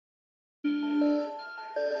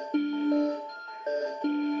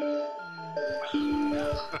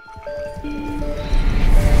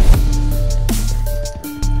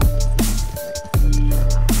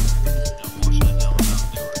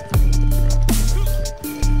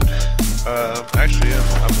Actually, I'm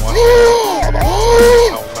watching. Oh,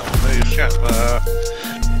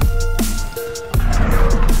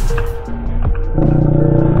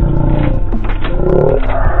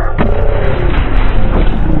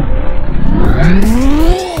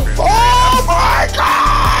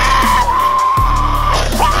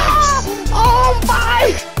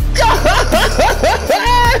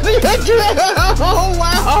 shit. Oh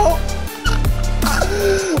wow!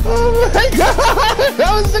 Oh my god!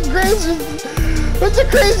 That was the craziest. That's the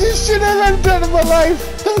craziest shit I've ever done in my life.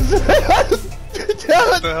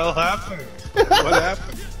 What the hell happened? What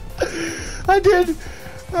happened? I did.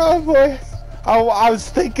 Oh boy! I was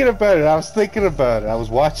thinking about it. I was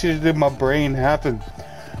watching it in my brain happen.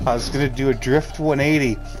 I was gonna do a drift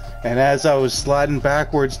 180. And as I was sliding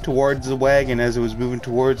backwards towards the wagon, as it was moving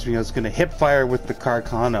towards me, I was going to hip fire with the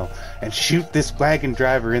Carcano and shoot this wagon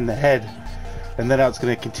driver in the head. And then I was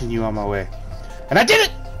going to continue on my way. And I did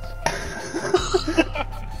it!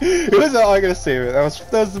 It was all I got to say. That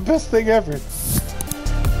was the best thing ever.